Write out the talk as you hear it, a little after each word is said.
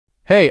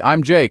Hey,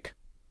 I'm Jake.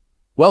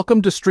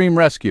 Welcome to Stream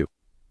Rescue.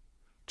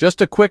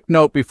 Just a quick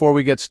note before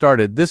we get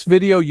started. This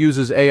video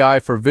uses AI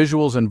for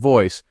visuals and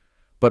voice,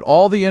 but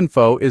all the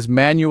info is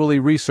manually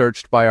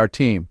researched by our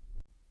team.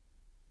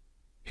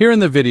 Here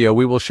in the video,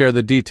 we will share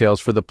the details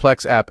for the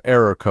Plex App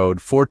error code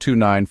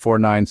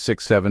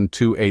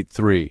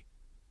 42949672283.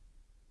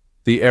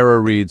 The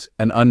error reads,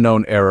 "An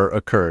unknown error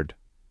occurred."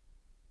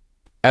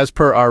 As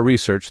per our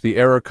research, the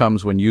error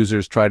comes when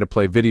users try to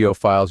play video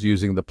files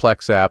using the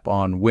Plex app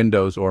on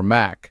Windows or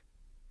Mac.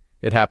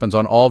 It happens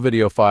on all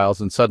video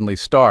files and suddenly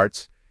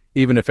starts,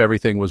 even if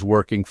everything was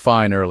working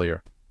fine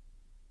earlier.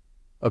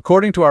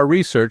 According to our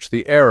research,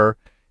 the error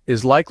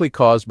is likely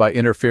caused by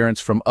interference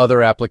from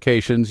other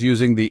applications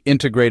using the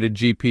integrated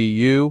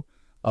GPU,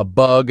 a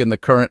bug in the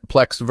current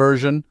Plex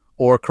version,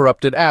 or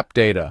corrupted app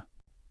data.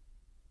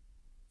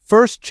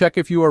 First, check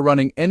if you are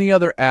running any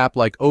other app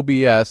like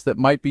OBS that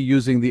might be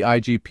using the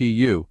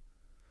iGPU.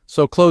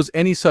 So close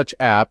any such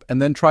app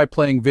and then try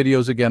playing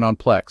videos again on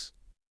Plex.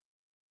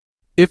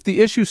 If the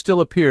issue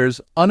still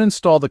appears,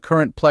 uninstall the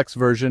current Plex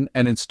version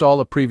and install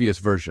a previous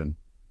version.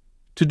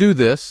 To do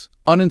this,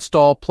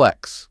 uninstall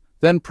Plex,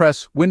 then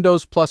press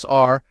Windows plus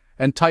R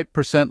and type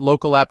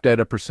 %local app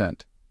data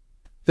 %.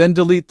 Then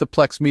delete the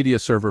Plex media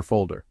server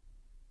folder.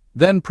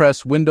 Then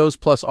press Windows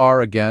plus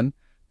R again,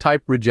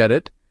 type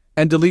regedit,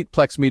 and delete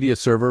Plex Media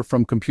Server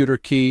from Computer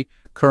Key,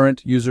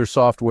 Current User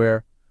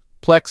Software,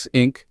 Plex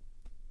Inc.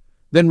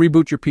 Then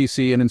reboot your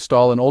PC and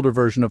install an older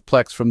version of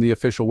Plex from the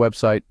official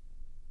website.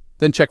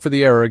 Then check for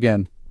the error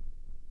again.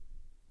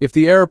 If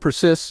the error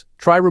persists,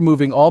 try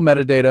removing all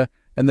metadata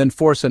and then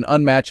force an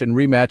unmatch and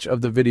rematch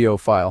of the video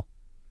file.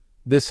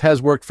 This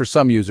has worked for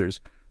some users,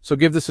 so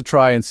give this a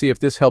try and see if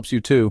this helps you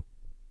too.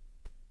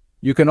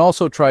 You can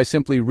also try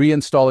simply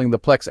reinstalling the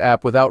Plex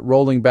app without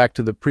rolling back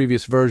to the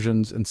previous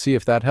versions and see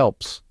if that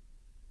helps.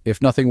 If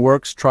nothing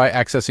works, try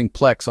accessing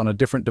Plex on a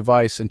different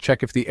device and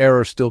check if the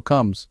error still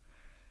comes.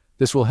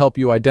 This will help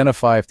you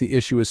identify if the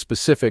issue is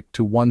specific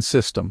to one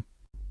system.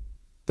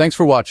 Thanks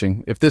for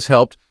watching. If this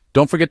helped,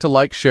 don't forget to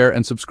like, share,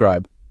 and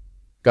subscribe.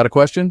 Got a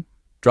question?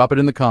 Drop it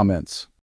in the comments.